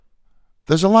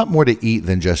There's a lot more to eat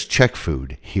than just Czech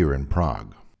food here in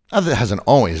Prague. Now, that hasn't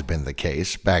always been the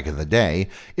case. Back in the day,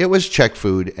 it was Czech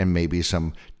food and maybe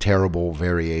some terrible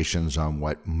variations on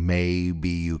what maybe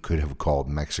you could have called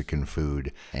Mexican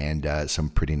food and some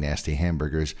pretty nasty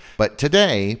hamburgers. But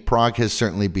today, Prague has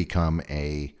certainly become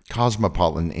a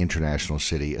cosmopolitan international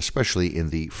city, especially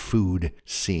in the food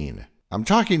scene. I'm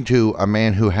talking to a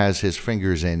man who has his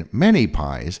fingers in many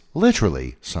pies,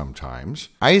 literally sometimes.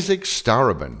 Isaac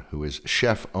Starobin, who is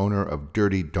chef owner of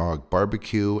Dirty Dog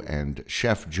Barbecue and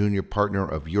chef junior partner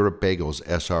of Europe Bagels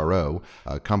SRO,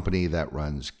 a company that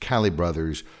runs Cali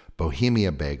Brothers,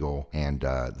 Bohemia Bagel, and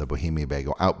the Bohemia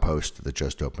Bagel Outpost that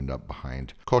just opened up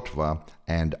behind Kotva,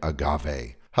 and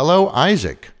Agave. Hello,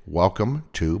 Isaac. Welcome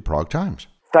to Prague Times.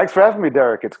 Thanks for having me,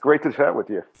 Derek. It's great to chat with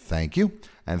you. Thank you.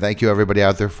 And thank you, everybody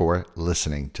out there, for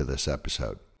listening to this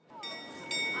episode.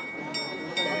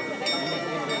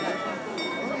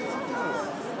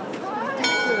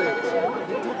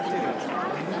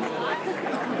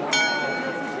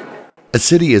 A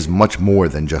city is much more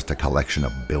than just a collection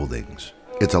of buildings.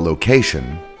 It's a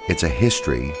location, it's a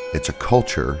history, it's a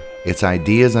culture, it's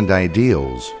ideas and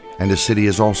ideals, and a city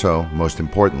is also, most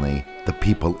importantly, the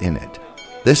people in it.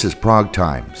 This is Prague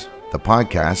Times, the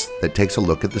podcast that takes a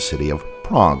look at the city of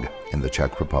Prague in the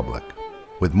Czech Republic.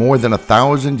 With more than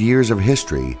 1,000 years of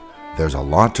history, there's a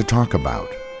lot to talk about.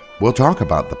 We'll talk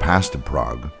about the past of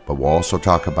Prague, but we'll also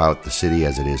talk about the city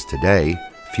as it is today,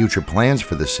 future plans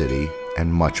for the city,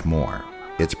 and much more.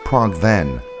 It's Prague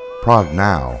then, Prague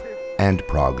now, and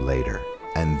Prague later.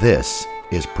 And this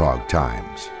is Prague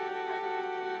Times.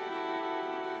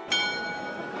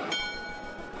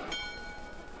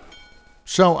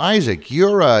 So, Isaac,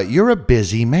 you're a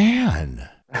busy man.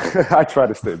 I try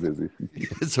to stay busy.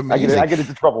 It's amazing. I get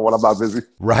into trouble when I'm not busy.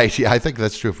 Right. Yeah, I think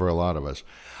that's true for a lot of us.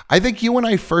 I think you and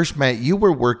I first met, you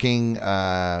were working,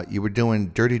 you were doing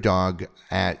Dirty Dog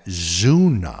at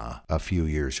Zuna a few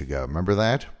years ago. Remember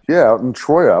that? Yeah, out in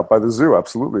Troy, out by the zoo.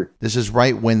 Absolutely. This is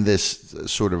right when this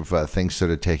sort of thing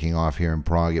started taking off here in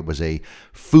Prague. It was a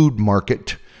food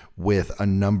market with a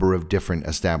number of different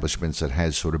establishments that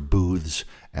had sort of booths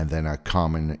and then a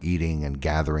common eating and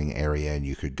gathering area, and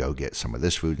you could go get some of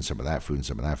this food and some of that food and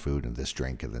some of that food and this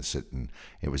drink and then sit, and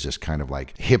it was just kind of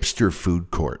like hipster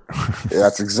food court. Yeah,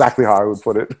 that's exactly how I would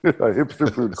put it. A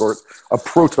hipster food court, a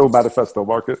proto-manifesto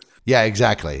market. Yeah,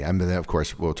 exactly. And then, of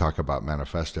course, we'll talk about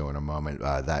Manifesto in a moment.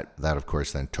 That, of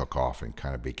course, then took off and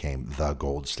kind of became the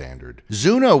gold standard.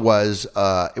 Zuna was,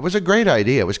 it was a great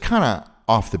idea. It was kind of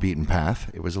off the beaten path.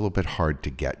 It was a little bit hard to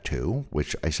get to,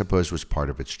 which I suppose was part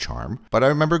of its charm. But I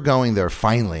remember going there.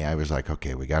 Finally, I was like,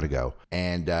 okay, we got to go.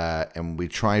 And we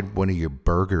tried one of your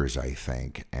burgers, I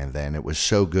think. And then it was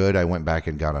so good, I went back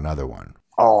and got another one.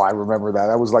 Oh, I remember that.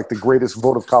 That was like the greatest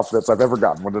vote of confidence I've ever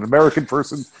gotten, when an American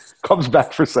person comes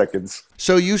back for seconds.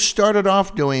 So you started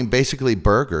off doing basically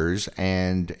burgers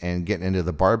and getting into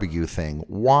the barbecue thing.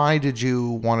 Why did you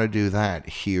want to do that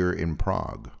here in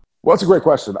Prague? Well, that's a great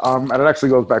question. And it actually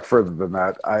goes back further than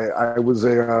that. I was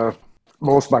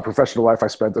most of my professional life I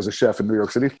spent as a chef in New York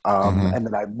City. And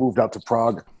then I moved out to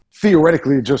Prague,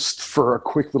 theoretically just for a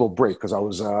quick little break, because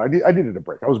I needed a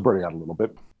break. I was burning out a little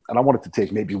bit. And I wanted to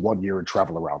take maybe 1 year and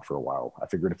travel around for a while. I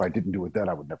figured if I didn't do it then,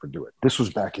 I would never do it. This was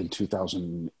back in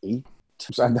 2008.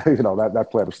 And that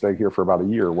plan of staying here for about a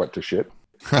year went to shit.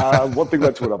 One thing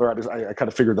led to another. I kind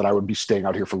of figured that I would be staying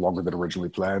out here for longer than originally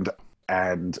planned.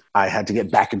 And I had to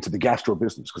get back into the gastro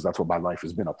business because that's what my life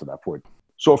has been up to that point.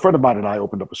 So a friend of mine and I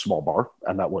opened up a small bar,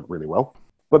 and that went really well.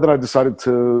 But then I decided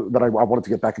that I wanted to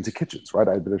get back into kitchens, right?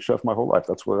 I had been a chef my whole life.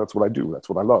 That's what I do. That's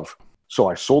what I love. So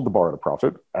I sold the bar at a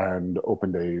profit and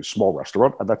opened a small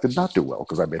restaurant, and that did not do well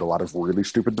because I made a lot of really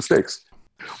stupid mistakes.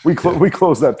 We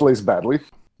closed that place badly.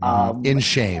 In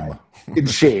shame. In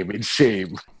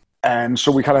shame. And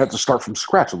so we kind of had to start from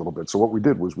scratch a little bit. So what we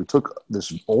did was we took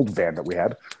this old van that we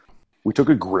had, we took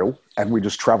a grill, and we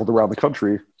just traveled around the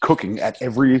country cooking at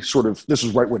every this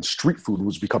is right when street food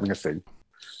was becoming a thing,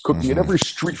 cooking at every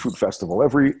street food festival,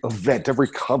 every event, every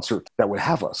concert that would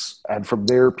have us. And from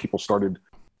there, people started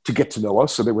to get to know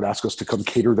us, and they would ask us to come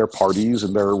cater their parties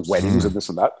and their weddings and this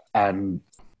and that. And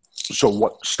so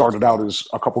what started out as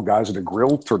a couple guys in a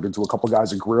grill turned into a couple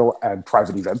guys in grill and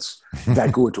private events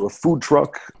that grew into a food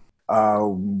truck,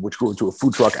 which grew into a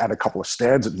food truck and a couple of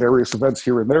stands at various events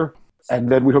here and there. And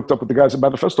then we hooked up with the guys at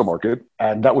Manifesto Market,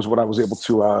 and that was when I was able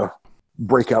to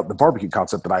break out the barbecue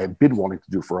concept that I had been wanting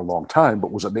to do for a long time,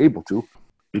 but was unable to,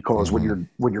 because when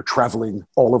you're traveling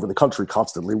all over the country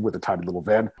constantly with a tiny little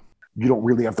van, you don't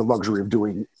really have the luxury of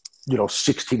doing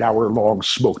 16-hour long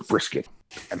smoked brisket.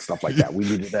 and stuff like that. We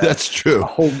needed That's true. a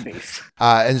home base.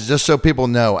 And just so people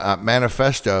know,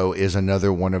 Manifesto is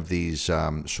another one of these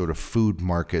sort of food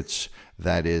markets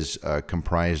that is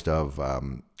comprised of,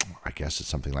 I guess it's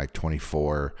something like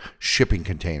 24 shipping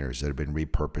containers that have been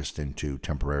repurposed into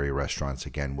temporary restaurants,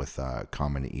 again, with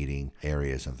common eating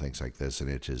areas and things like this. And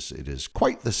it is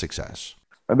quite the success.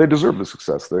 And they deserve the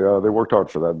success. They worked hard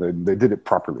for that. They did it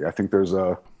properly. I think there's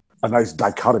a nice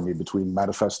dichotomy between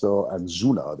Manifesto and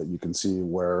Zuna that you can see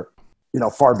where,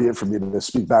 far be it from me to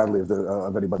speak badly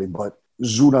of anybody, but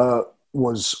Zuna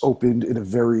was opened in a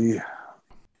very,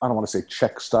 I don't want to say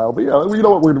Czech style, but yeah, you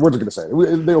know what, we're just going to say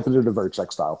it. They opened it in a very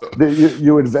Czech style.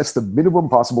 You invest the minimum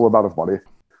possible amount of money.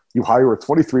 You hire a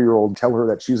 23-year-old, tell her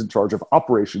that she's in charge of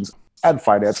operations and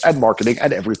finance and marketing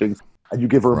and everything, and you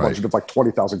give her a budget of like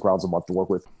 20,000 crowns a month to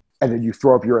work with. And then you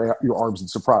throw up your arms in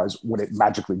surprise when it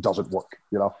magically doesn't work,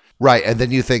 Right, and then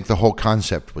you think the whole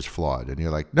concept was flawed. And you're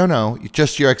like, no,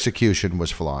 just your execution was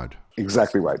flawed.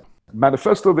 Exactly right.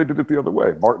 Manifesto, they did it the other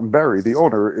way. Martin Barry, the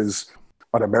owner, is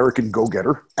an American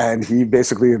go-getter, and he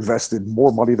basically invested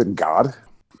more money than God,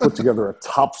 put together a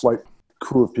top-flight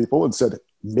crew of people and said,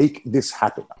 make this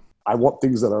happen. I want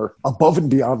things that are above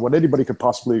and beyond what anybody could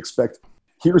possibly expect.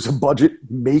 Here's a budget,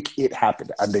 make it happen.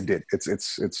 And they did.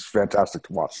 It's fantastic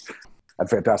to watch and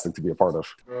fantastic to be a part of.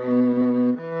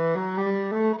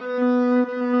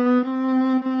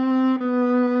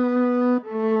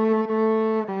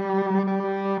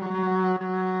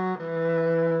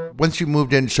 Once you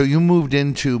moved in, so you moved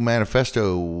into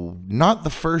Manifesto, not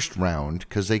the first round,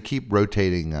 because they keep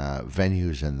rotating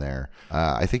venues in there.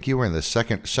 I think you were in the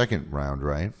second round,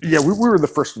 right? Yeah, we were in the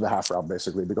first and a half round,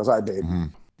 basically, because I made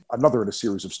another in a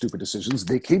series of stupid decisions.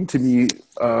 They came to me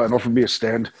and offered me a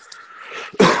stand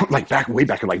way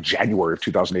back in like January of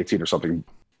 2018 or something,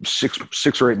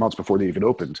 six or 8 months before they even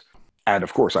opened. And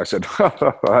of course I said,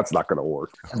 that's not going to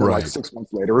work. And then like 6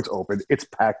 months later, it's open. It's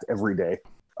packed every day.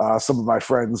 Some of my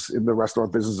friends in the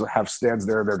restaurant business have stands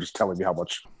there. They're just telling me how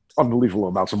much unbelievable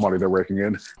amounts of money they're raking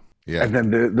in. Yeah. And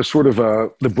then the sort of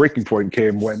the breaking point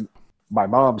came when my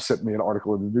mom sent me an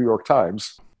article in the New York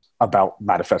Times about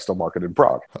Manifesto Market in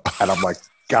Prague. And I'm like,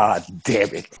 God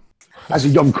damn it. As a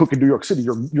young cook in New York City,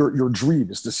 your dream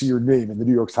is to see your name in the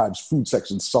New York Times food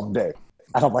section someday.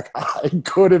 And I'm like, I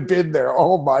could have been there.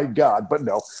 Oh my God. But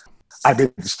no, I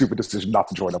made the stupid decision not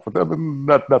to join up with them. And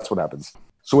that's what happens.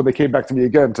 So when they came back to me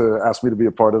again to ask me to be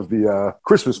a part of the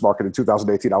Christmas market in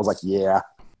 2018, I was like, yeah,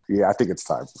 I think it's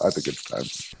time.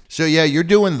 So yeah, you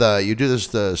do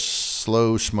the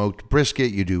slow smoked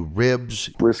brisket, you do ribs.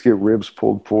 Brisket, ribs,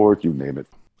 pulled pork, you name it.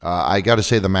 I got to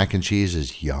say the mac and cheese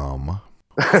is yum.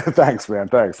 Thanks, man.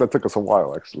 Thanks. That took us a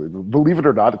while, actually. Believe it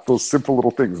or not, it's those simple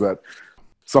little things that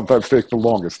sometimes take the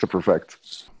longest to perfect.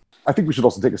 I think we should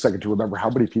also take a second to remember how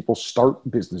many people start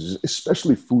businesses,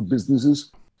 especially food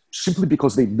businesses, simply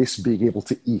because they miss being able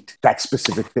to eat that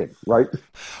specific thing, right?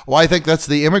 Well, I think that's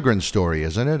the immigrant story,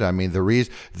 isn't it? I mean, the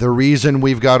reason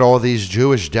we've got all these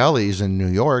Jewish delis in New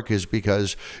York is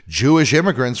because Jewish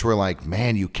immigrants were like,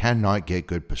 man, you cannot get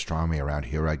good pastrami around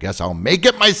here. I guess I'll make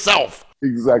it myself.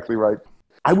 Exactly right.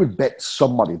 I would bet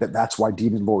some money that's why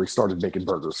Dean and Lori started making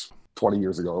burgers 20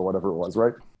 years ago or whatever it was,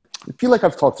 right? I feel like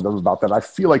I've talked to them about that. I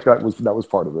feel like that was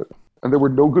part of it. And there were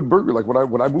no good burgers. Like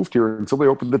when I moved here, until they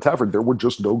opened the tavern, there were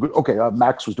just no good. Okay,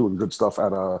 Max was doing good stuff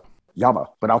at Yama,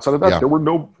 but outside of that, there were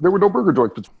no burger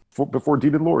joints before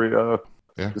Dean and Lori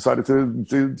decided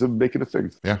to make it a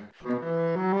thing. Yeah.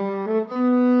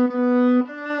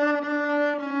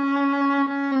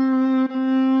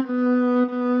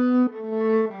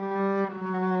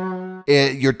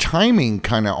 Your timing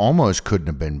kind of almost couldn't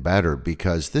have been better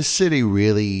because this city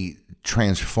really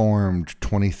transformed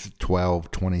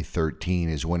 2012, 2013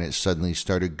 is when it suddenly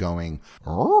started going,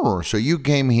 oh, so you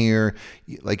came here,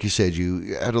 like you said,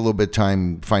 you had a little bit of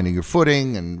time finding your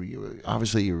footing and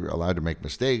obviously you're allowed to make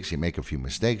mistakes. You make a few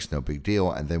mistakes, no big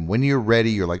deal. And then when you're ready,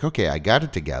 you're like, okay, I got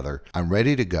it together. I'm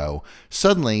ready to go.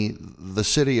 Suddenly the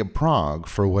city of Prague,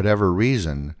 for whatever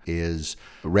reason, is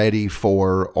ready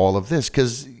for all of this.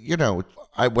 Because,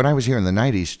 when I was here in the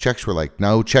 90s, Czechs were like,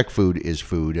 no, Czech food is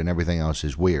food and everything else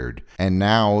is weird. And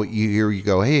now you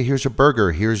go, hey, here's a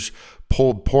burger, here's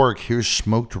pulled pork, here's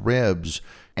smoked ribs.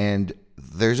 And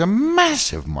there's a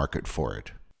massive market for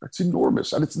it. It's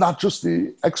enormous. And it's not just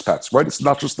the expats, right? It's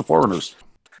not just the foreigners.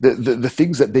 The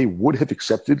things that they would have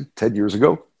accepted 10 years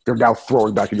ago, they're now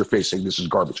throwing back in your face saying this is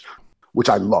garbage, which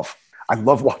I love. I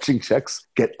love watching Czechs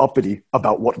get uppity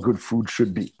about what good food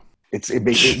should be.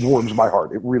 It warms my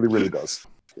heart. It really, really does.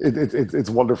 It's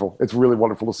wonderful. It's really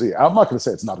wonderful to see. I'm not going to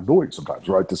say it's not annoying sometimes,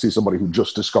 right? To see somebody who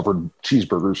just discovered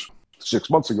cheeseburgers 6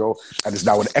 months ago and is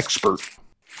now an expert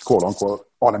quote unquote,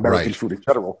 on American food in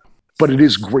general. But it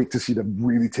is great to see them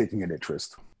really taking an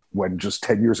interest when just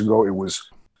 10 years ago it was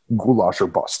goulash or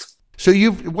bust. So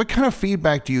what kind of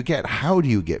feedback do you get? How do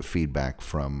you get feedback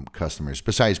from customers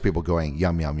besides people going,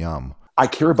 yum, yum, yum? I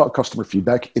care about customer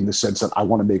feedback in the sense that I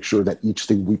want to make sure that each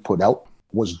thing we put out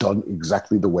was done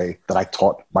exactly the way that I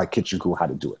taught my kitchen crew how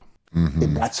to do it. Mm-hmm.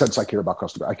 In that sense, I care about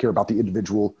customer. I care about the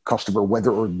individual customer,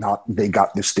 whether or not they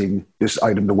got this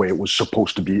item the way it was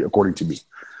supposed to be according to me.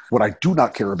 What I do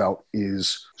not care about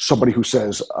is somebody who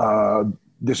says,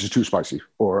 this is too spicy,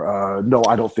 or no,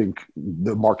 I don't think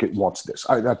the market wants this.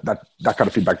 That kind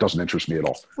of feedback doesn't interest me at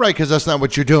all. Right, because that's not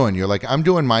what you're doing. You're like, I'm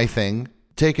doing my thing.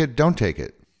 Take it, don't take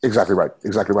it. Exactly right.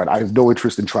 I have no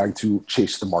interest in trying to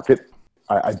chase the market.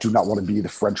 I do not want to be the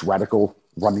French radical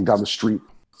running down the street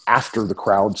after the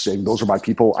crowd saying, those are my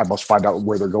people. I must find out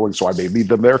where they're going so I may lead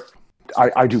them there.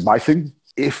 I do my thing.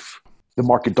 If the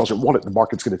market doesn't want it, the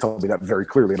market's going to tell me that very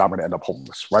clearly, and I'm going to end up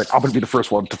homeless, right? I'm going to be the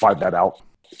first one to find that out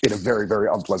in a very, very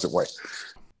unpleasant way.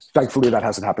 Thankfully, that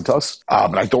hasn't happened to us,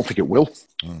 but I don't think it will.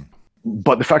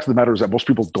 But the fact of the matter is that most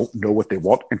people don't know what they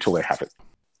want until they have it.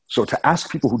 So to ask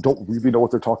people who don't really know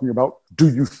what they're talking about, do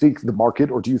you think the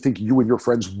market or do you think you and your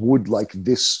friends would like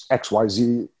this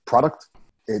XYZ product?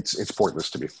 It's pointless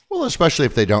to me. Well, especially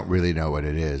if they don't really know what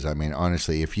it is. I mean,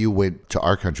 honestly, if you went to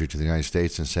our country, to the United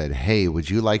States, and said, hey, would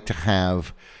you like to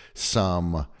have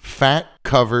some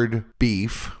fat-covered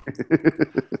beef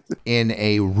in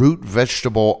a root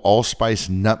vegetable allspice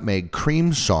nutmeg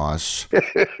cream sauce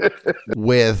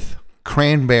with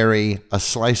cranberry, a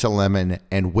slice of lemon,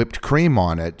 and whipped cream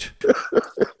on it,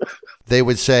 they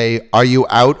would say, are you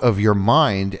out of your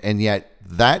mind? And yet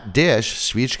that dish,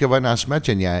 svíčková na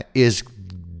smetana, is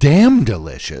damn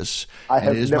delicious.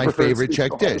 It is my favorite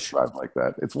Czech dish. Like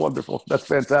that. It's wonderful. That's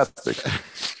fantastic.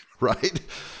 Right?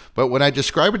 But when I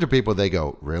describe it to people, they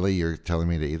go, really? You're telling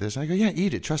me to eat this? And I go, yeah,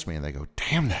 eat it. Trust me. And they go,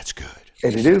 damn, that's good.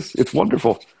 And it is. It's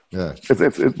wonderful. Yeah.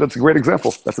 That's a great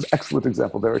example. That's an excellent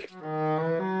example, Derek.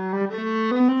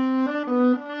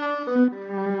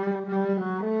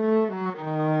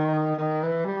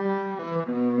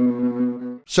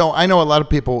 So I know a lot of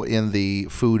people in the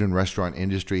food and restaurant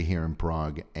industry here in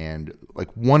Prague, and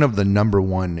like one of the number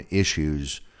one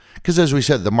issues, because as we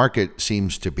said, the market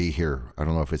seems to be here. I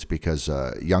don't know if it's because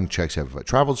young Czechs have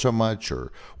traveled so much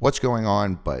or what's going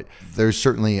on, but there's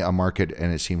certainly a market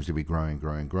and it seems to be growing.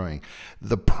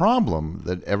 The problem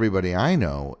that everybody I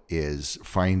know is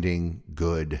finding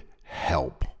good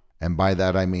help. And by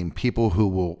that, I mean people who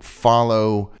will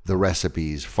follow the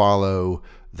recipes, follow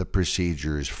the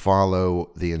procedures, follow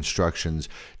the instructions,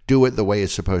 do it the way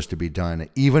it's supposed to be done,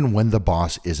 even when the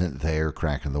boss isn't there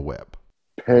cracking the whip.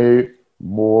 Pay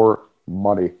more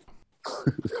money.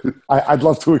 I'd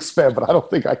love to expand, but I don't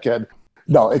think I can.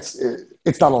 No, it's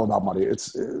not all about money.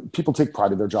 It's people take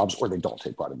pride in their jobs or they don't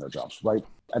take pride in their jobs, right?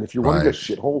 And if you're running a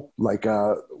shithole, like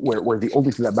where the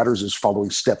only thing that matters is following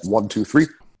step 1, 2, 3,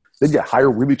 then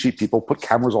hire really cheap people, put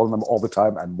cameras on them all the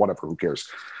time, and whatever, who cares?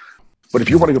 But if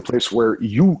you're running a place where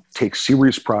you take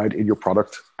serious pride in your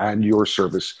product and your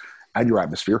service and your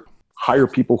atmosphere, hire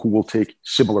people who will take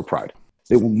similar pride.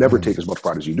 They will never take as much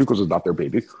pride as you do because it's not their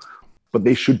baby, but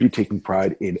they should be taking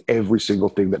pride in every single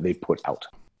thing that they put out.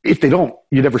 If they don't,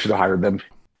 you never should have hired them.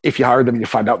 If you hire them and you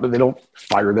find out that they don't,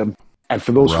 fire them. And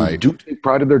for those who do take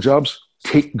pride in their jobs,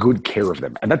 take good care of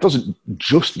them. And that doesn't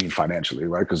just mean financially,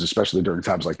 right? Because especially during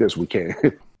times like this, we can't...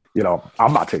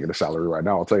 I'm not taking a salary right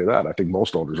now. I'll tell you that. I think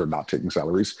most owners are not taking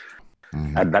salaries.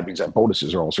 And that means that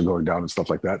bonuses are also going down and stuff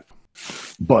like that.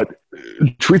 But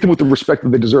treat them with the respect that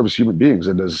they deserve as human beings.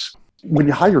 And when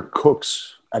you hire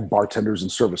cooks and bartenders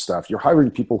and service staff, you're hiring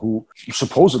people who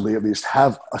supposedly at least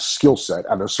have a skill set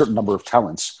and a certain number of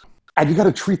talents. And you got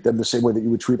to treat them the same way that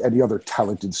you would treat any other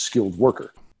talented, skilled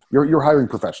worker. You're hiring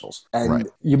professionals. And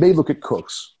you may look at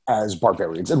cooks as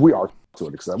barbarians, and we are to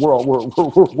an extent.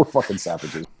 We're fucking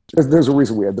savages. There's a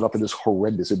reason we ended up in this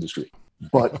horrendous industry.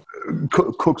 But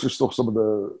cooks are still some of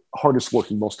the hardest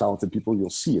working, most talented people you'll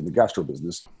see in the gastro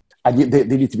business. And they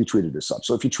need to be treated as such.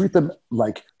 So if you treat them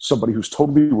like somebody who's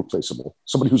totally replaceable,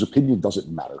 somebody whose opinion doesn't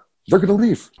matter, they're going to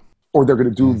leave. Or they're going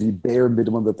to do the bare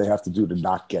minimum that they have to do to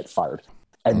not get fired.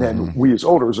 And then we as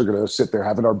owners are going to sit there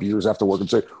having our beers after work and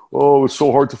say, oh, it's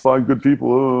so hard to find good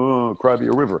people. Cry me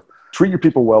a river. Treat your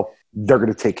people well. They're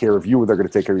going to take care of you, and they're going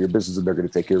to take care of your business, and they're going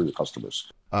to take care of your customers.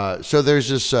 So there's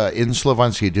this, in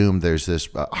Slovenský Dům, there's this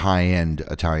high-end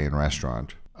Italian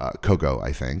restaurant, Kogo,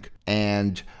 I think.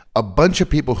 And a bunch of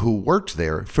people who worked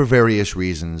there for various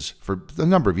reasons, for a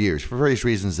number of years, for various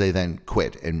reasons, they then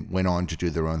quit and went on to do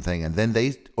their own thing. And then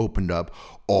they opened up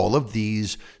all of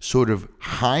these sort of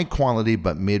high quality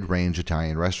but mid-range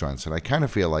Italian restaurants. And I kind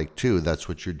of feel like, too, that's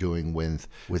what you're doing with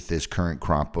this current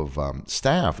crop of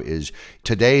staff is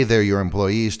today they're your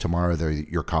employees, tomorrow they're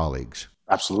your colleagues.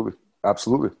 Absolutely.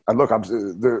 Absolutely. And look,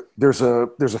 there's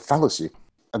a fallacy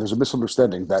and there's a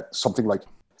misunderstanding that something like,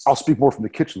 I'll speak more from the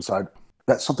kitchen side,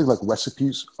 that something like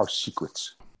recipes are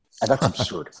secrets. And that's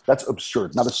absurd. That's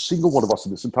absurd. Not a single one of us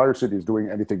in this entire city is doing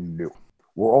anything new.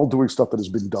 We're all doing stuff that has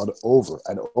been done over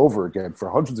and over again for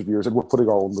hundreds of years, and we're putting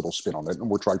our own little spin on it, and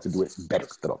we're trying to do it better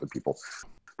than other people.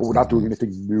 But we're not doing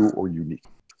anything new or unique.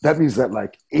 That means that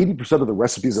like 80% of the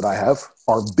recipes that I have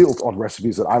are built on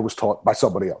recipes that I was taught by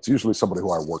somebody else, usually somebody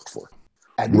who I worked for.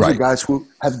 And these are guys who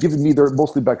have given me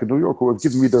mostly back in New York, who have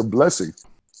given me their blessing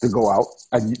to go out,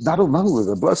 and not only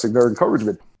their blessing, their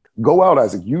encouragement. Go out,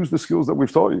 Isaac. Use the skills that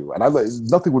we've taught you. And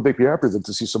nothing would make me happier than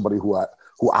to see somebody who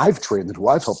I've trained and who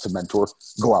I've helped to mentor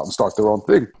go out and start their own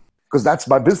thing. Because that's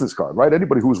my business card, right?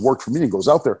 Anybody who's worked for me and goes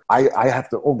out there, I have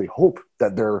to only hope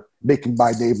that they're making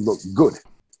my name look good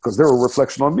because they're a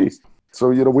reflection on me. So,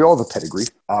 we all have a pedigree.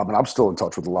 And I'm still in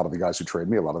touch with a lot of the guys who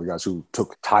trained me, a lot of the guys who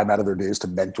took time out of their days to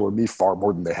mentor me far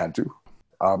more than they had to.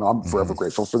 I'm forever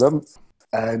grateful for them.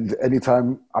 And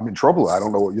anytime I'm in trouble, I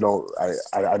don't know,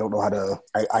 I don't know how to,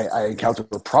 I encounter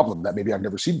a problem that maybe I've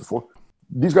never seen before.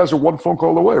 These guys are one phone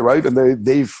call away, right? And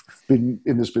they've been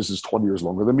in this business 20 years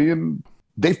longer than me, and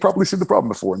they've probably seen the problem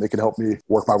before, and they can help me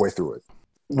work my way through it.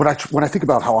 When I think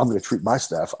about how I'm going to treat my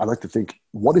staff, I like to think,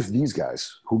 what if these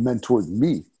guys who mentored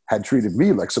me had treated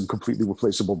me like some completely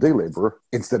replaceable day laborer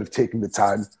instead of taking the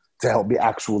time to help me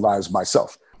actualize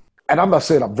myself? And I'm not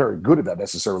saying I'm very good at that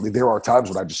necessarily. There are times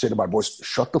when I just say to my boys,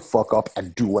 shut the fuck up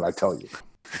and do what I tell you.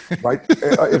 Right?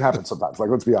 It happens sometimes. Like,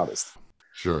 let's be honest.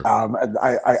 Sure. And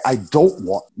I don't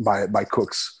want my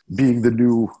cooks being the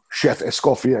new chef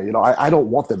Escoffier. I don't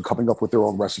want them coming up with their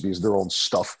own recipes, their own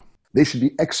stuff. They should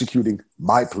be executing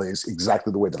my plays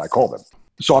exactly the way that I call them.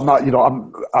 So I'm not,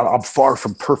 I'm far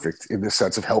from perfect in this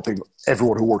sense of helping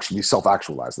everyone who works for me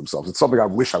self-actualize themselves. It's something I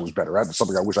wish I was better at. It's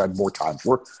something I wish I had more time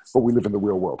for, but we live in the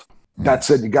real world. That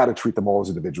said, you got to treat them all as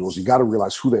individuals. You got to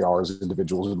realize who they are as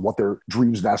individuals and what their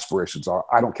dreams and aspirations are.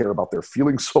 I don't care about their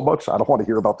feelings so much. I don't want to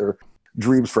hear about their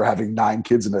dreams for having 9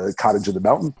 kids in a cottage in the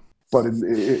mountain. But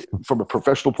from a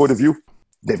professional point of view,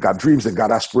 they've got dreams, they've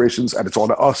got aspirations, and it's on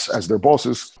us as their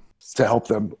bosses to help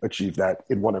them achieve that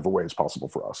in whatever way is possible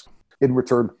for us. In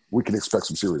return, we can expect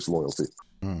some serious loyalty.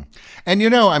 And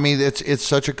it's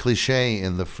such a cliche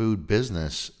in the food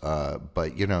business,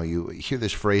 but you hear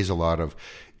this phrase a lot of,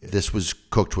 this was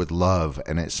cooked with love,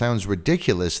 and it sounds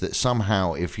ridiculous that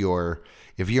somehow if you're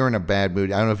in a bad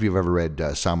mood, I don't know if you've ever read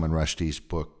Salman Rushdie's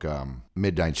book,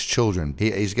 Midnight's Children.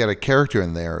 He's got a character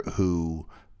in there who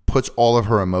puts all of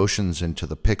her emotions into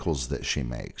the pickles that she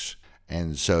makes.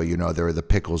 And so, there are the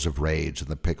pickles of rage and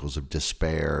the pickles of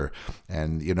despair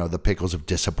and, the pickles of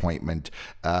disappointment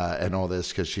and all this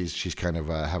because she's kind of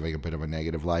having a bit of a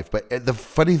negative life. But the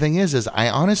funny thing is I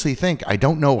honestly think, I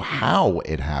don't know how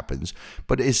it happens,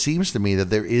 but it seems to me that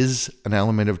there is an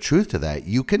element of truth to that.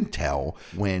 You can tell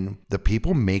when the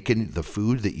people making the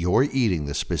food that you're eating,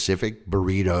 the specific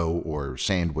burrito or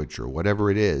sandwich or whatever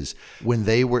it is,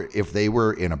 if they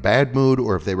were in a bad mood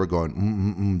or if they were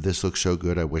going, this looks so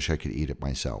good, I wish I could eat it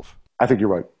myself. I think you're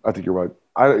right.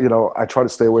 I try to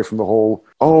stay away from the whole,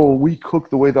 we cook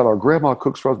the way that our grandma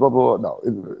cooks for us, blah, blah, blah.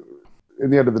 No,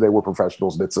 in the end of the day, we're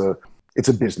professionals and it's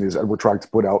a business and we're trying to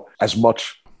put out as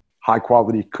much high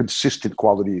quality, consistent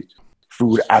quality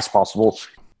food as possible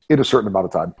in a certain amount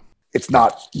of time. It's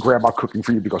not grandma cooking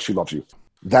for you because she loves you.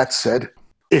 That said,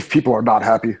 if people are not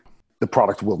happy, the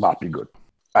product will not be good.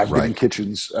 I've been in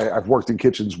kitchens. I've worked in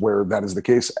kitchens where that is the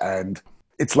case, and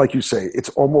it's like you say, it's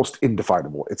almost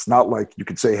indefinable. It's not like you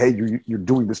can say, hey, you're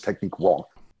doing this technique wrong.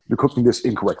 You're cooking this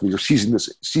incorrectly. You're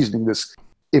seasoning this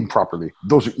improperly.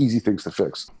 Those are easy things to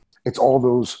fix. It's all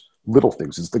those little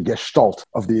things. It's the gestalt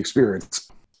of the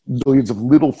experience. Millions of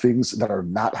little things that are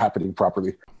not happening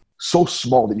properly. So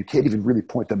small that you can't even really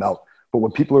point them out. But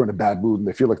when people are in a bad mood and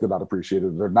they feel like they're not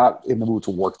appreciated, they're not in the mood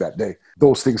to work that day,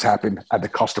 those things happen and the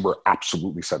customer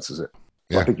absolutely senses it.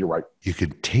 So I think you're right. You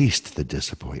could taste the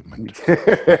disappointment.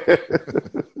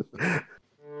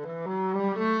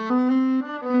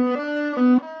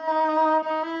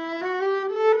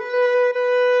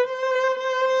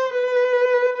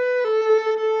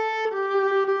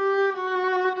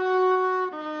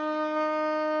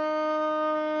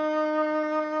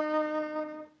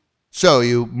 So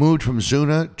you moved from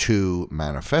Zuna to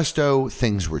Manifesto.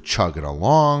 Things were chugging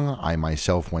along. I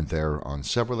myself went there on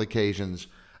several occasions.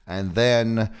 And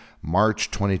then March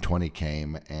 2020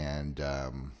 came, and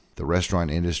the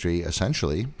restaurant industry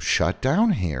essentially shut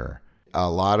down here. A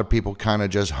lot of people kind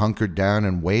of just hunkered down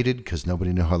and waited because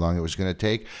nobody knew how long it was going to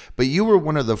take. But you were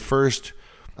one of the first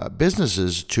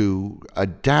businesses to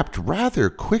adapt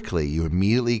rather quickly. You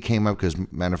immediately came up because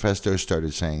Manifesto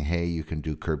started saying, hey, you can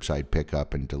do curbside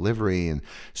pickup and delivery. And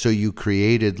so you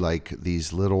created like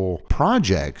these little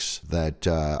projects that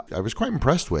I was quite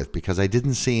impressed with because I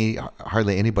didn't see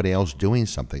hardly anybody else doing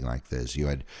something like this. You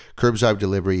had curbside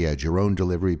delivery, you had your own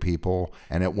delivery people.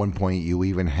 And at one point you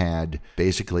even had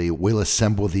basically, we'll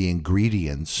assemble the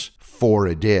ingredients for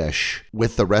a dish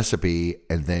with the recipe,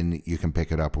 and then you can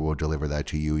pick it up or we'll deliver that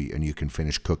to you and you can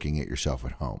finish cooking it yourself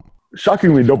at home.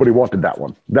 Shockingly, nobody wanted that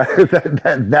one.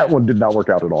 That one did not work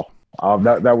out at all.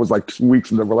 That was like 2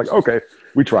 weeks and then we're like, okay,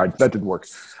 we tried. That didn't work.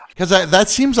 Because that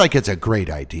seems like it's a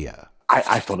great idea.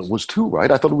 I thought it was too,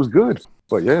 right? I thought it was good.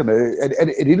 But yeah, and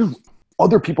it is,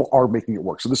 other people are making it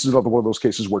work. So this is another one of those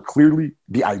cases where clearly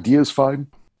the idea is fine,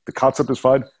 the concept is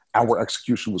fine, our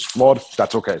execution was flawed.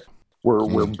 That's okay.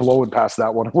 We're blowing past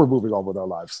that one. We're moving on with our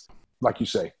lives. Like you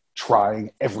say,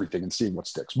 trying everything and seeing what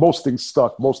sticks. Most things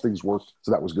stuck. Most things worked. So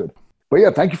that was good. But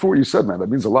yeah, thank you for what you said, man. That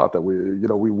means a lot that we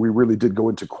really did go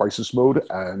into crisis mode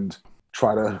and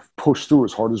try to push through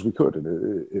as hard as we could.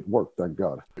 And it worked, thank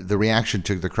God. The reaction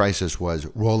to the crisis was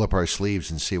roll up our sleeves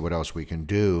and see what else we can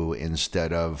do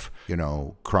instead of,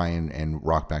 crying and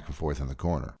rock back and forth in the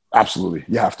corner. Absolutely.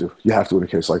 You have to in a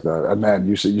case like that. And man,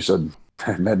 you said,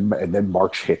 and then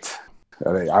March hit.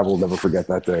 I will never forget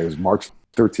that day. It was March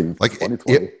 13th,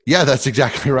 2020. Yeah, that's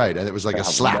exactly right. And it was like a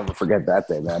slap. I'll never forget that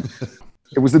day, man.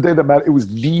 It was the day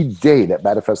that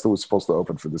Manifesto was supposed to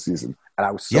open for the season. And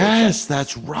I was so excited.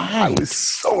 That's right. I was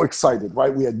so excited,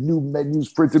 right? We had new menus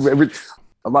printed,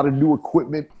 a lot of new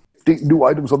equipment, new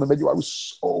items on the menu. I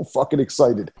was so fucking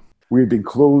excited. We had been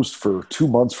closed for 2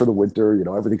 months for the winter.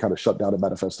 Everything kind of shut down at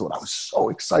Manifesto. And I was so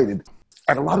excited.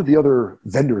 And a lot of the other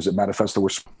vendors at Manifesto were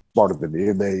smarter than me,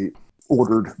 and they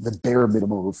ordered the bare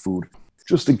minimum of food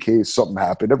just in case something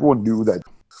happened. Everyone knew that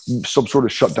some sort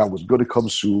of shutdown was going to come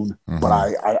soon, but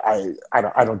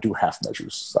I don't do half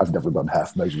measures. I've never done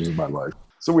half measures in my life.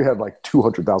 So we had like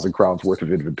 200,000 crowns worth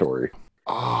of inventory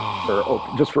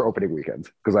just for opening weekend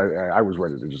because I was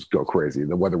ready to just go crazy.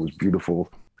 The weather was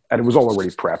beautiful and it was all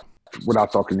already prepped. We're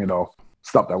not talking,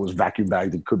 stuff that was vacuum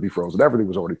bagged and could be frozen. Everything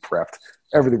was already prepped.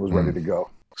 Everything was ready to go.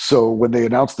 So when they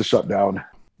announced the shutdown,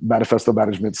 Manifesto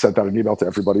management sent out an email to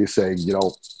everybody saying,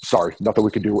 sorry, nothing we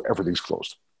can do. Everything's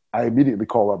closed. I immediately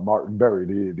called up Martin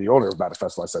Berry, the owner of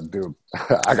Manifesto. I said, dude,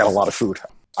 I got a lot of food.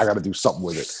 I got to do something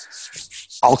with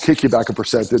it. I'll kick you back a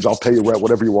percentage. I'll pay you rent,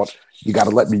 whatever you want. You got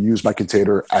to let me use my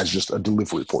container as just a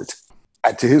delivery point.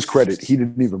 And to his credit, he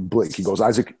didn't even blink. He goes,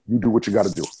 Isaac, you do what you got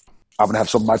to do. I'm going to have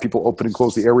some of my people open and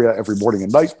close the area every morning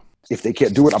and night. If they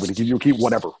can't do it, I'm going to give you a key,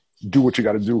 whatever. Do what you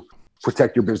got to do.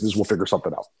 Protect your business. We'll figure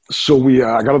something out. So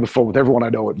I got on the phone with everyone I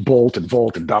know at Bolt and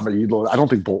Volt and Dominic. I don't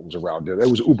think Bolt was around. It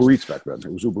was Uber Eats back then.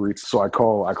 It was Uber Eats. So I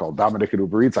call Dominic at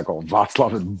Uber Eats. I call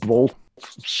Václav at Bolt.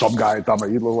 Some guy at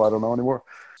Dominic who I don't know anymore.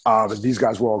 And these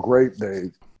guys were all great. They're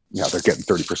getting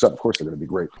 30%. Of course, they're going to be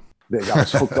great. They got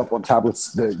us hooked up on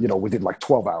tablets. Within like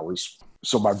 12 hours.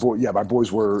 So my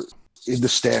boys were in the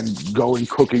stand, going,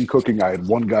 cooking. I had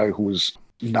one guy who was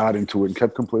not into it and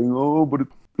kept complaining. Oh, but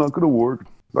it's not going to work.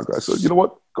 Like I said, you know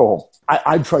what? Go home.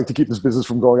 I'm trying to keep this business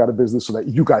from going out of business so that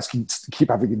you guys can keep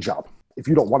having a job. If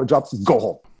you don't want a job, go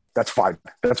home. That's fine.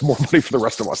 That's more money for the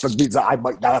rest of us. That means that I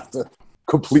might not have to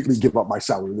completely give up my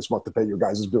salary this month to pay your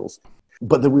guys' bills.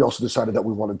 But then we also decided that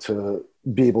we wanted to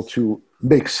be able to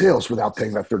make sales without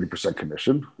paying that 30%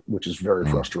 commission, which is very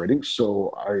frustrating.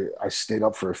 So I stayed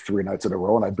up for 3 nights in a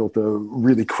row and I built a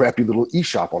really crappy little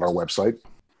e-shop on our website.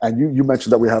 And you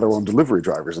mentioned that we had our own delivery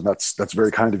drivers, and that's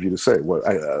very kind of you to say. What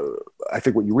I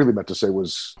think what you really meant to say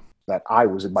was that I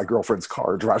was in my girlfriend's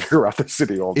car driving around the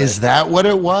city all day. Is that what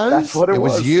it was? That's what it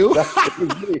was. It was you? It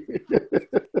was me.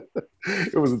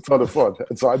 It was a ton of fun.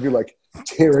 And so I'd be like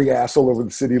tearing ass all over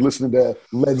the city, listening to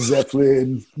Led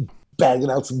Zeppelin, banging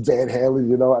out some Van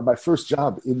Halen, And my first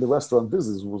job in the restaurant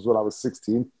business was when I was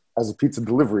 16 as a pizza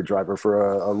delivery driver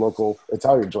for a local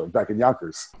Italian joint back in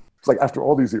Yonkers. It's like after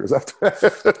all these years,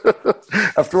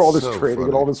 after all this training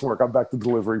and all this work, I'm back to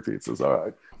delivering pizzas. All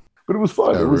right. But it was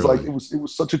fun. It was really? It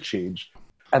was such a change.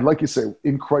 And like you say,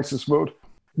 in crisis mode,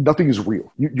 nothing is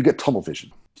real. You get tunnel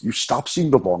vision. You stop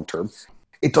seeing the long term.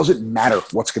 It doesn't matter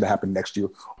what's going to happen next year.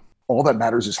 All that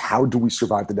matters is how do we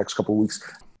survive the next couple of weeks?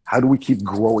 How do we keep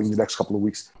growing the next couple of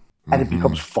weeks? and it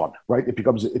becomes fun, right? It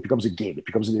becomes a game. It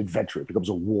becomes an adventure. It becomes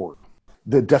a war.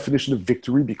 The definition of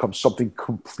victory becomes something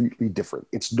completely different.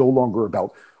 It's no longer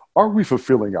about, are we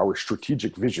fulfilling our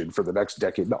strategic vision for the next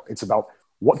decade? No, it's about,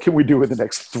 what can we do in the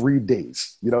next 3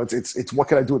 days? It's what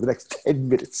can I do in the next 10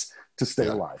 minutes to stay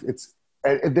alive?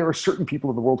 And there are certain people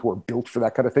in the world who are built for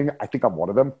that kind of thing. I think I'm one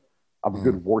of them. I'm a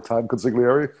good wartime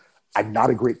consigliere. I'm not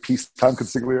a great peacetime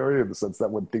consigliere in the sense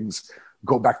that when things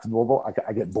go back to normal,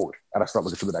 I get bored and I start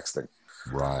looking for the next thing.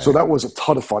 Right. So that was a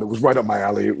ton of fun. It was right up my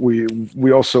alley.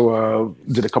 We also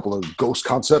did a couple of ghost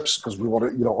concepts because we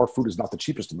wanted, our food is not the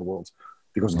cheapest in the world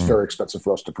because it's very expensive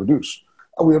for us to produce.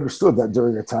 And we understood that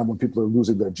during a time when people are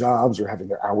losing their jobs or having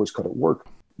their hours cut at work,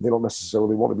 they don't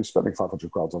necessarily want to be spending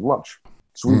 500 crowns on lunch.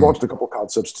 So we launched a couple of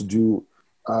concepts to do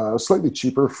slightly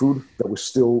cheaper food that was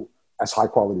still as high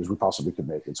quality as we possibly could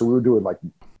make it. So we were doing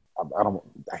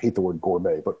I hate the word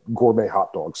gourmet, but gourmet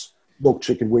hot dogs, smoked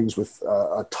chicken wings with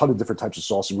a ton of different types of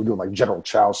sauces. We were doing like General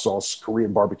Chow's sauce,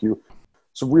 Korean barbecue,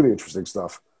 some really interesting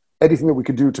stuff. Anything that we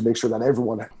could do to make sure that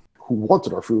everyone who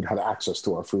wanted our food had access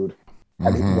to our food.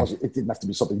 And it didn't have to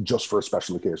be something just for a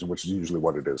special occasion, which is usually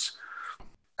what it is.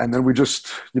 And then we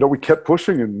just, we kept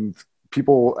pushing, and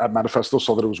people at Manifesto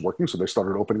saw that it was working. So they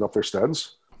started opening up their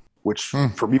stands, which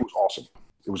for me was awesome.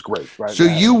 It was great, right? So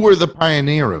you were the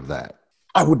pioneer of that.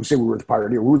 I wouldn't say we were the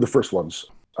pioneer. We were the first ones.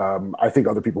 I think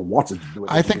other people wanted to do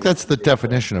it. I think that's the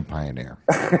definition of pioneer.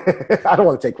 I don't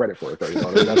want to take credit for it, though.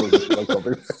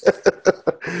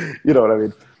 You know what I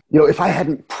mean? If I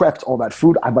hadn't prepped all that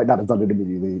food, I might not have done it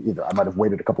immediately either. I might have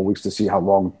waited a couple of weeks to see how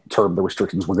long-term the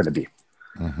restrictions were going to be.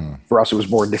 For us, it was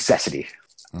more necessity.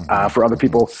 For other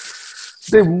people,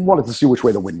 they wanted to see which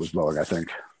way the wind was blowing, I think.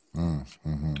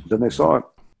 Then they saw it.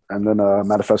 And then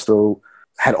Manifesto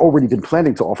had already been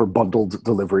planning to offer bundled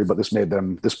delivery, but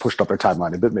this pushed up their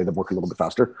timeline a bit, made them work a little bit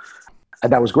faster.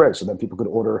 And that was great. So then people could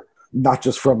order not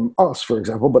just from us, for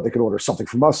example, but they could order something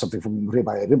from us, something from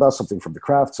Reba Riba, something from The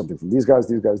Craft, something from these guys.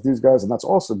 And that's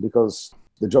awesome because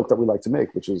the joke that we like to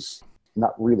make, which is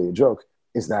not really a joke,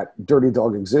 is that Dirty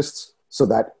Dog exists so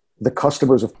that the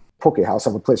customers of Poke House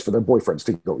have a place for their boyfriends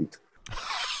to go eat.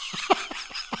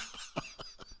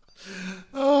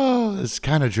 Oh, it's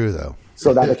kind of true, though.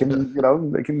 So that they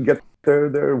can get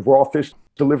their raw fish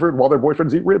delivered while their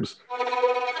boyfriends eat ribs.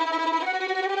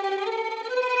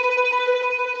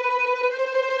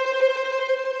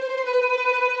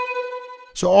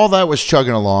 So all that was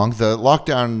chugging along. The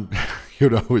lockdown,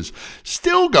 is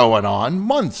still going on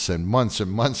months and months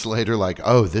and months later. Like,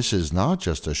 oh, this is not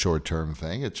just a short-term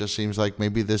thing. It just seems like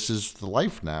maybe this is the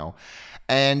life now.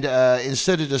 And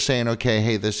instead of just saying, okay,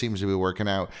 hey, this seems to be working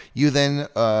out, you then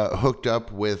hooked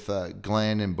up with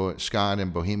Glenn and Scott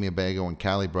and Bohemia Bagel and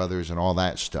Cali Brothers and all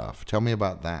that stuff. Tell me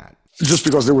about that. Just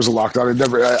because there was a lockdown,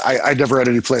 I never had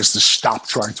any place to stop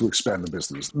trying to expand the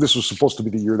business. This was supposed to be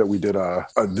the year that we did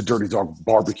the Dirty Dog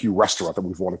barbecue restaurant that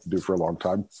we've wanted to do for a long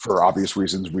time. For obvious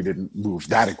reasons, we didn't move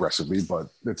that aggressively, but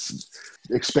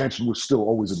expansion was still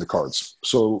always in the cards.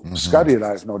 So Scotty and I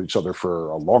have known each other for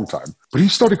a long time, but he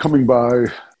started coming by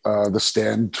the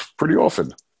stand pretty often.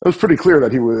 It was pretty clear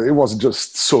that it wasn't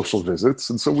just social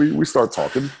visits, and so we started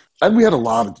talking. And we had a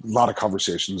lot of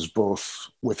conversations, both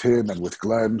with him and with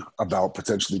Glenn, about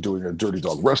potentially doing a Dirty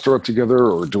Dog restaurant together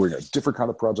or doing a different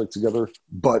kind of project together.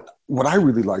 But what I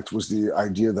really liked was the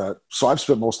idea that, so I've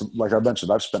spent like I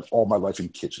mentioned, I've spent all my life in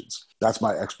kitchens. That's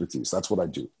my expertise. That's what I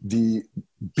do. The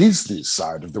business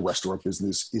side of the restaurant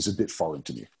business is a bit foreign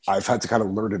to me. I've had to kind of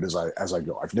learn it as I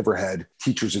go. I've never had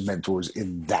teachers and mentors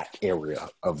in that area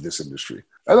of this industry.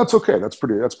 And that's okay. That's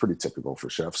pretty typical for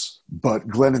chefs. But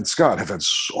Glenn and Scott have had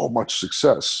so much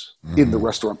success in the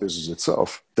restaurant business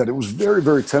itself that it was very,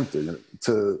 very tempting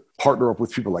to partner up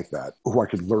with people like that who I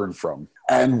could learn from.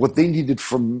 And what they needed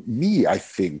from me, I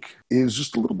think, is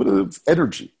just a little bit of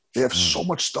energy. They have so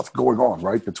much stuff going on,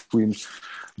 right? Between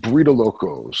Burrito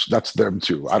Locos, that's them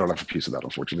too. I don't have a piece of that,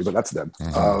 unfortunately, but that's them.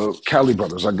 Cali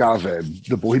Brothers, Agave,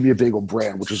 the Bohemia Bagel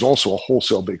brand, which is also a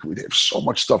wholesale bakery. They have so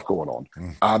much stuff going on.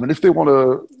 And if they want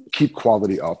to keep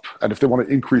quality up, and if they want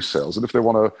to increase sales, and if they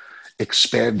want to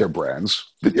expand their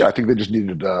brands, then yeah, I think they just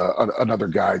needed another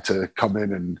guy to come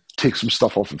in and take some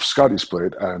stuff off of Scotty's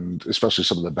plate, and especially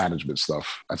some of the management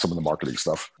stuff and some of the marketing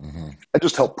stuff, and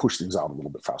just help push things out a little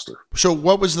bit faster. So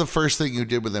what was the first thing you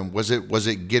did with them? Was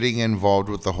it getting involved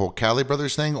with the whole Cali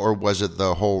Brothers thing, or was it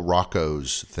the whole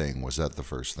Rocco's thing? Was that the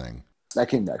first thing? That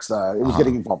came next. It was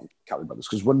getting involved with Cali Brothers,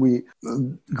 because when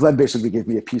Glenn basically gave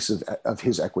me a piece of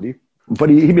his equity, but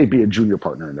he may be a junior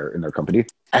partner in their company.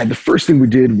 And the first thing we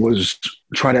did was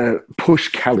try to push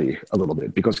Cali a little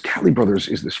bit, because Cali Brothers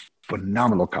is this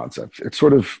phenomenal concept. It's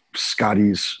sort of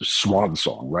Scotty's swan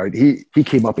song, right? He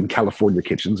came up in California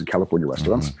kitchens and California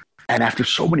restaurants. Mm-hmm. And after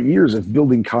so many years of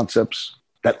building concepts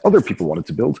that other people wanted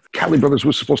to build, Cali Brothers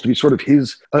was supposed to be sort of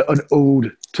an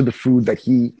ode to the food that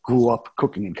he grew up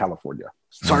cooking in California.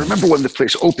 So I remember when the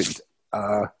place opened,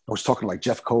 I was talking to like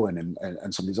Jeff Cohen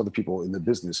and some of these other people in the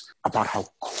business about how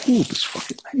cool this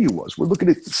fucking menu was. We're looking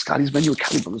at Scotty's menu at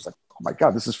Cali Brothers, like, oh my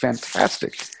God, this is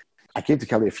fantastic. I came to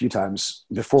Cali a few times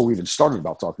before we even started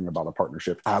about talking about a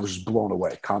partnership. I was just blown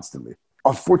away constantly.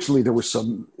 Unfortunately, there were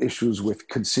some issues with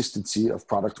consistency of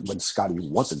product when Scotty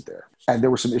wasn't there. And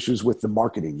there were some issues with the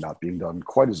marketing not being done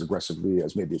quite as aggressively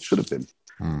as maybe it should have been.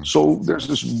 So there's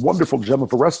this wonderful gem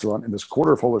of a restaurant in this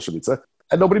quarter of Holoshevice,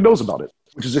 and nobody knows about it,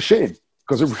 which is a shame,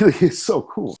 because it really is so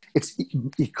cool. It's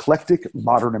eclectic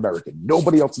modern American.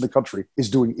 Nobody else in the country is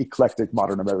doing eclectic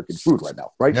modern American food right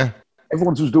now, right? Yeah.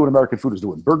 Everyone who's doing American food is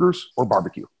doing burgers or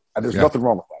barbecue, and there's nothing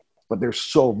wrong with that. But there's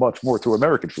so much more to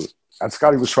American food. And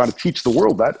Scotty was trying to teach the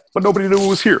world that, but nobody knew it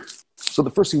was here. So the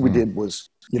first thing we did was,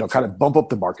 kind of bump up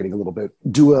the marketing a little bit,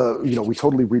 we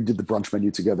totally redid the brunch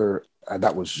menu together. And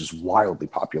that was just wildly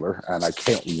popular. And I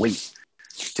can't wait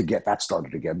to get that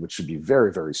started again, which should be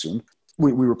very, very soon.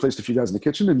 We replaced a few guys in the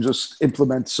kitchen and just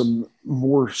implement some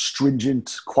more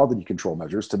stringent quality control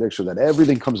measures to make sure that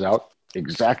everything comes out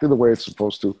exactly the way it's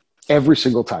supposed to every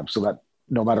single time. So that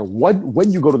no matter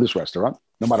when you go to this restaurant,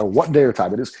 no matter what day or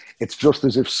time it is, it's just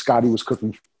as if Scotty was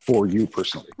cooking for you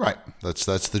personally. Right. That's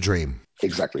the dream.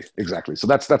 Exactly. So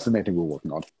that's the main thing we're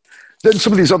working on. Then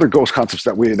some of these other ghost concepts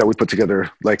that we put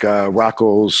together, like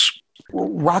Rocco's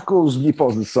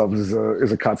Meatballs and Subs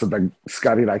is a concept that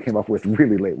Scotty and I came up with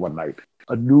really late one night.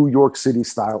 A New York City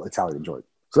style Italian joint.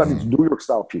 So that means New York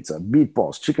style pizza,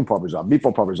 meatballs, chicken parmesan,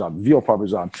 meatball parmesan, veal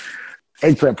parmesan,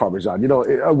 eggplant parmesan,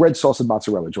 a red sauce and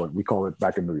mozzarella joint, we call it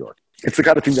back in New York. It's the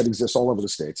kind of thing that exists all over the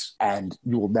States, and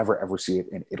you will never, ever see it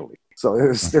in Italy. So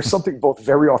there's something both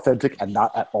very authentic and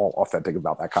not at all authentic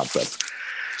about that concept.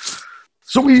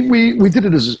 So we did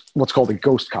it as what's called a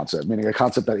ghost concept, meaning a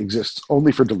concept that exists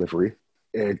only for delivery.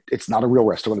 It's not a real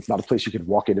restaurant. It's not a place you can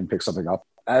walk in and pick something up.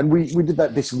 And we did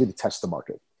that basically to test the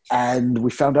market. And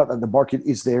we found out that the market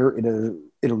is there in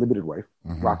a limited way.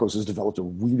 Mm-hmm. Rocco's has developed a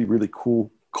really, really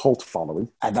cool cult following,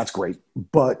 and that's great.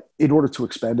 But in order to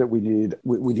expand it, we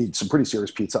need some pretty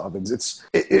serious pizza ovens.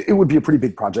 It would be a pretty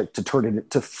big project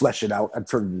to flesh it out and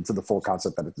turn it into the full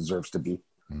concept that it deserves to be.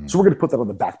 Mm-hmm. So we're going to put that on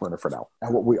the back burner for now.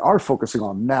 And what we are focusing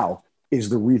on now is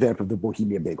the revamp of the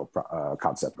Bohemia Bagel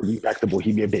concept, bringing back the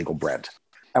Bohemia Bagel brand.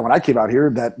 And when I came out here,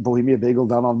 that Bohemia Bagel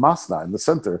down on Masna in the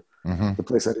center, the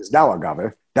place that is now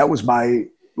Agave, that was my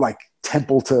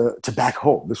temple to back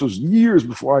home. This was years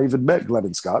before I even met Glenn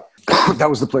and Scott. That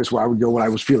was the place where I would go when I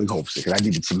was feeling homesick and I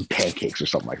needed some pancakes or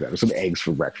something like that, or some eggs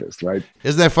for breakfast, right?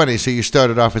 Isn't that funny? So you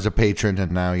started off as a patron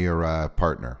and now you're a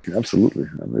partner. Absolutely.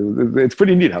 I mean, it's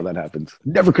pretty neat how that happened.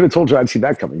 Never could have told you I'd see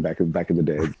that coming back in the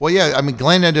day. Well, yeah. I mean,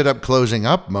 Glenn ended up closing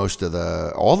up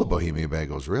all the Bohemia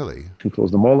Bagels, really. He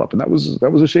closed them all up, and that was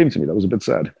a shame to me. That was a bit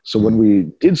sad. So when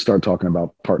we did start talking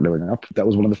about partnering up, that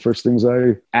was one of the first things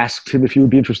I asked him if he would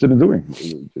be interested in doing.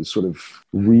 Is sort of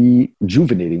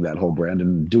rejuvenating that whole brand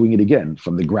and doing it again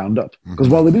from the ground up. Because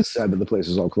while it is sad that the place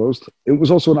is all closed, it was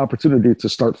also an opportunity to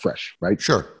start fresh, right?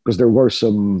 Sure. Because there were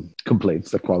some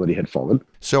complaints that quality had fallen.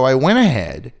 So I went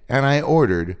ahead and I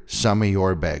ordered some of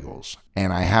your bagels.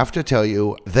 And I have to tell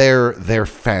you, they're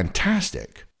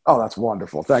fantastic. Oh, that's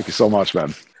wonderful. Thank you so much,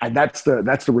 man. And that's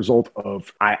the result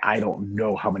of, I don't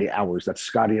know how many hours that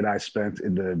Scotty and I spent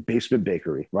in the basement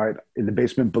bakery, right? In the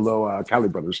basement below Cali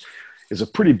Brothers is a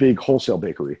pretty big wholesale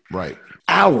bakery. Right.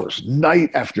 Hours, night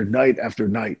after night after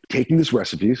night, taking these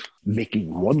recipes,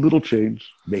 making one little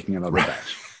change, making another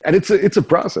batch. And it's a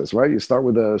process, right? You start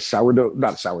with a sourdough,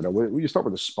 not sourdough. You start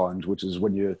with a sponge, which is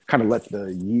when you kind of let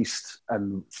the yeast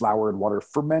and flour and water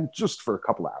ferment just for a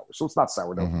couple of hours. So it's not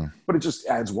sourdough, but it just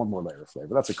adds one more layer of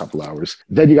flavor. That's a couple hours.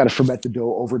 Then you got to ferment the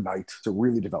dough overnight to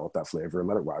really develop that flavor and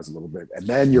let it rise a little bit. And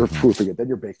then you're proofing it. Then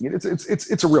you're baking it.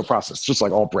 It's a real process, just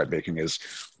like all bread baking is.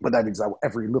 But that means that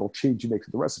every little change you make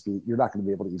to the recipe, you're not going to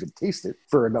be able to even taste it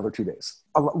for another 2 days.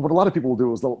 What a lot of people will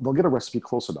do is they'll get a recipe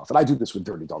close enough. And I do this with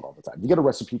Dirty Dog all the time. You get a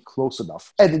recipe close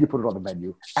enough, and then you put it on the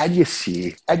menu, and you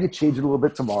see, and you change it a little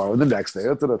bit tomorrow, and the next day,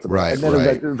 right, and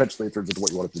then eventually it turns into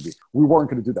what you want it to be. We weren't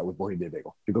going to do that with Bohemia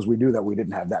Bagel because we knew that we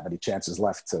didn't have that many chances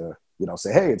left to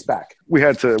say, hey, it's back. We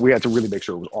had to really make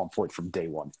sure it was on point from day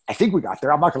one. I think we got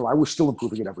there. I'm not gonna lie, we're still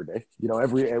improving it every day.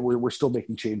 We're still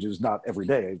making changes, not every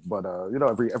day, but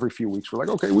every few weeks we're like,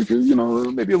 okay, we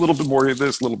can, maybe a little bit more of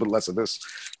this, a little bit less of this,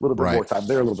 a little bit more time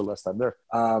there, a little bit less time there,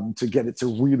 to get it to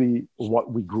really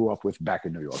what we grew up with back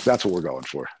in New York. That's what we're going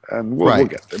for, and we'll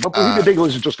get there. But Bohemia Bagel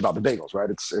isn't just about the bagels, right?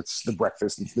 It's the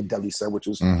breakfast, it's the deli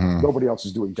sandwiches. Nobody else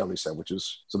is doing deli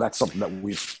sandwiches, so that's something that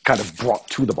we've kind of brought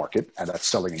to the market, and that's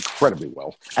selling incredibly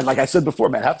well. And like I said before,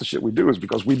 man, half the shit we do is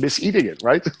because we miss eating it,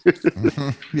 right?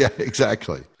 Yeah,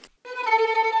 exactly.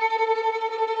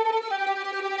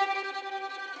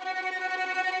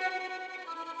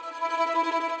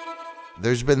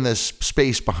 There's been this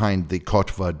space behind the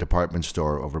Kotva department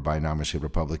store over by Náměstí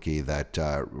Republiky that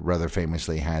rather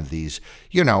famously had these,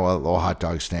 a little hot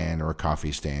dog stand or a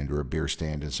coffee stand or a beer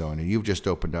stand and so on. And you've just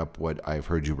opened up what I've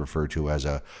heard you refer to as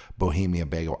a Bohemia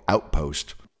Bagel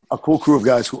outpost. A cool crew of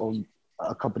guys who own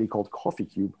a company called Coffee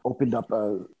Cube opened up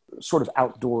a sort of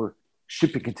outdoor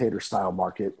shipping container style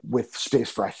market with space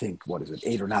for, I think,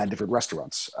 8 or 9 different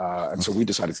restaurants. And so we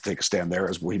decided to take a stand there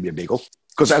as Bohemia Bagel.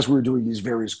 Because as we were doing these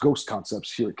various ghost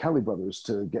concepts here at Cali Brothers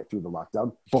to get through the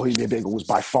lockdown, Bohemia Bagel was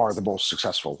by far the most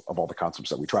successful of all the concepts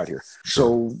that we tried here.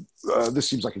 Sure. So this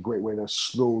seems like a great way to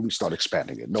slowly start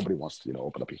expanding it. Nobody wants to,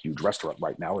 open up a huge restaurant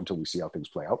right now until we see how things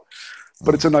play out.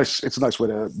 But it's a nice way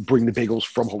to bring the bagels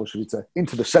from Holešovice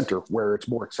into the center where it's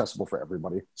more accessible for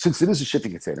everybody. Since it is a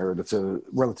shipping container and it's a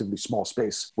relatively small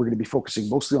space, we're going to be focusing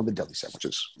mostly on the deli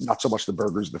sandwiches, not so much the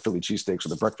burgers, the Philly cheesesteaks, or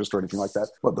the breakfast or anything like that,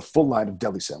 but the full line of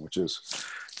deli sandwiches,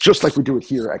 just like we do it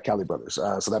here at Cali Brothers.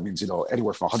 So that means,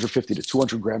 anywhere from 150 to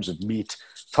 200 grams of meat,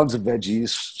 tons of veggies,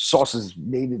 sauces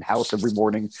made in-house every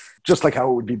morning, just like how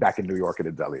it would be back in New York at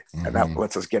a deli. And that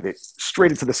lets us get it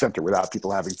straight into the center without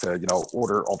people having to,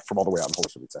 order from all the way out in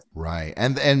Holešovice. Right.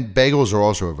 And bagels are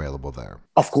also available there.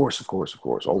 Of course.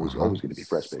 Always going to be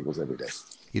fresh bagels every day.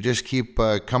 You just keep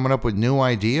coming up with new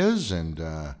ideas and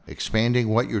expanding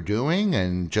what you're doing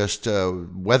and just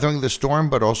weathering the storm,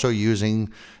 but also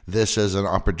using this as an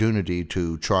opportunity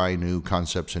to try new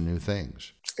concepts and new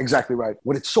things. Exactly right.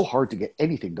 When it's so hard to get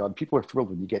anything done, people are thrilled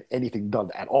when you get anything done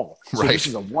at all. So This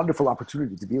is a wonderful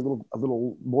opportunity to be a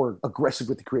little more aggressive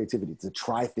with the creativity, to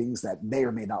try things that may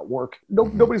or may not work.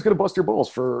 Nobody's going to bust your balls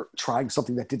for trying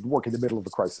something that didn't work in the middle of a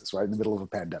crisis, right? In the middle of a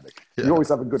pandemic. Yeah. You always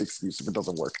have a good excuse if it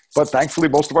doesn't work. But thankfully,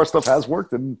 most of our stuff has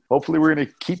worked, and hopefully we're going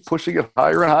to keep pushing it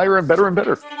higher and higher and better and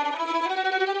better.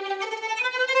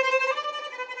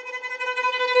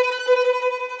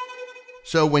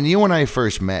 So when you and I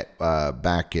first met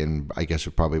back in, I guess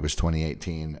it probably was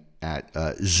 2018 at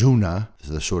Zuna,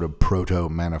 the sort of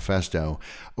proto-manifesto,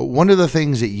 one of the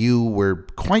things that you were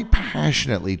quite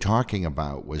passionately talking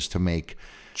about was to make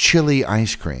chili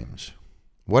ice creams.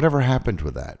 Whatever happened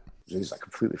with that? Jeez, I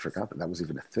completely forgot that was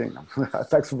even a thing.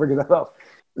 Thanks for bringing that up.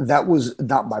 That was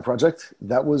not my project.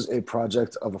 That was a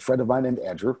project of a friend of mine named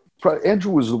Andrew.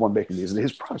 Andrew was the one making these, and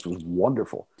his product was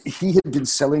wonderful. He had been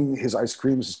selling his ice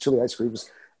creams, his chili ice creams,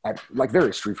 at like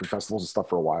various street food festivals and stuff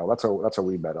for a while. That's how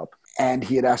we met up. And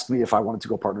he had asked me if I wanted to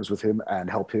go partners with him and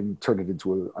help him turn it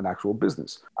into an actual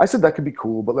business. I said that could be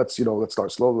cool, but let's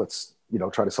start slow. Let's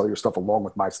try to sell your stuff along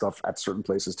with my stuff at certain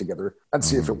places together and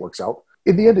see if it works out.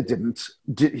 In the end, it didn't.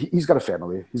 He's got a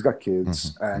family. He's got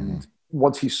kids, and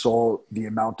once he saw the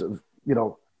amount of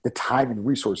the time and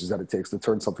resources that it takes to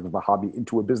turn something from a hobby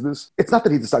into a business. It's not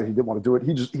that he decided he didn't want to do it.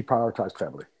 He prioritized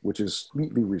family, which is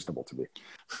completely reasonable to me.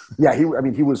 Yeah, he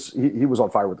was on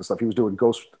fire with the stuff. He was doing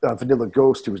Vanilla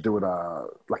Ghost. He was doing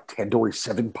like Tandoori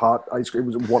 7-pot ice cream.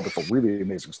 It was wonderful, really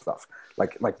amazing stuff.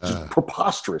 Like just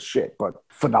preposterous shit, but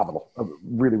phenomenal.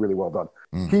 Really, really well done.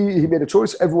 He made a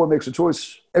choice. Everyone makes a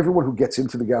choice. Everyone who gets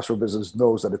into the gastro business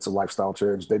knows that it's a lifestyle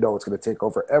change. They know it's going to take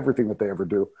over everything that they ever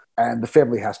do, and the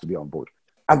family has to be on board.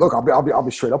 And look, I'll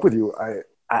be straight up with you.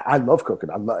 I love cooking.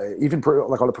 I love,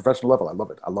 like on a professional level, I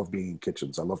love it. I love being in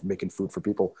kitchens. I love making food for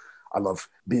people. I love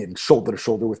being shoulder to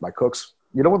shoulder with my cooks.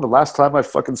 You know when the last time I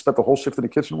fucking spent the whole shift in the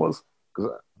kitchen was?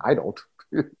 Because I don't.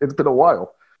 It's been a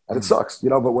while, and it sucks.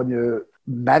 But when you're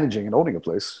managing and owning a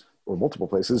place or multiple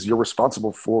places, you're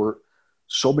responsible for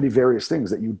so many various things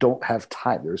that you don't have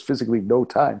time. There's physically no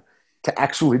time to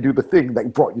actually do the thing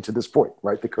that brought you to this point,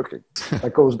 right? The cooking.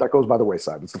 That goes by the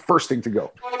wayside. It's the first thing to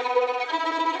go.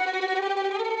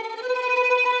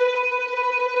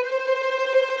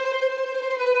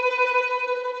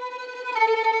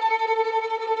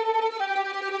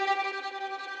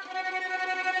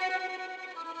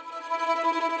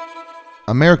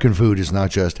 American food is not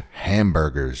just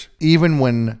hamburgers. Even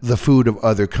when the food of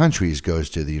other countries goes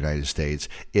to the United States,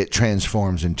 it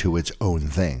transforms into its own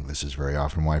thing. This is very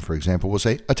often why, for example, we'll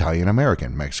say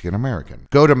Italian-American, Mexican-American.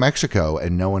 Go to Mexico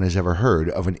and no one has ever heard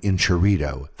of an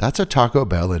enchilada. That's a Taco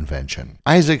Bell invention.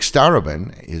 Isaac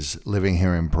Starobin is living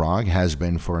here in Prague, has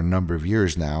been for a number of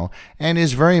years now, and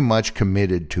is very much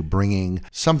committed to bringing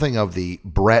something of the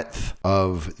breadth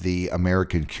of the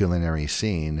American culinary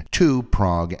scene to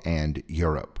Prague and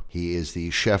Europe. He is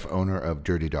the chef owner of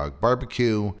Dirty Dog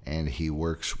Barbecue, and he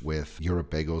works with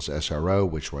Europe Bagels SRO,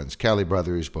 which runs Cali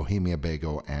Brothers, Bohemia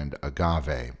Bagel, and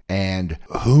Agave. And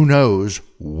who knows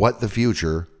what the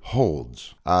future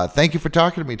holds. Thank you for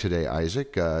talking to me today,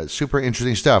 Isaac. Super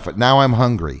interesting stuff. Now I'm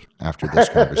hungry after this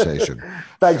conversation.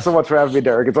 Thanks so much for having me,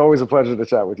 Derek. It's always a pleasure to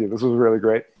chat with you. This was really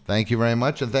great. Thank you very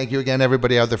much. And thank you again,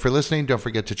 everybody out there, for listening. Don't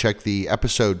forget to check the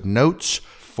episode notes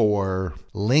for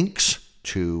links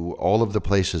to all of the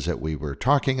places that we were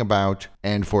talking about,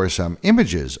 and for some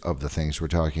images of the things we're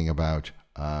talking about.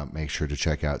 Make sure to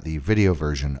check out the video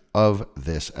version of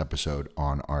this episode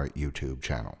on our YouTube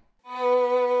channel.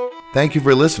 Thank you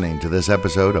for listening to this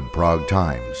episode of Prague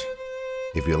Times.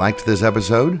 If you liked this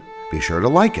episode, be sure to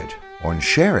like it or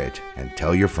share it and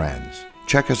tell your friends.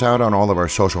 Check us out on all of our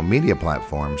social media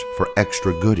platforms for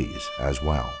extra goodies as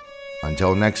well.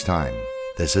 Until next time,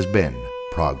 this has been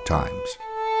Prague Times.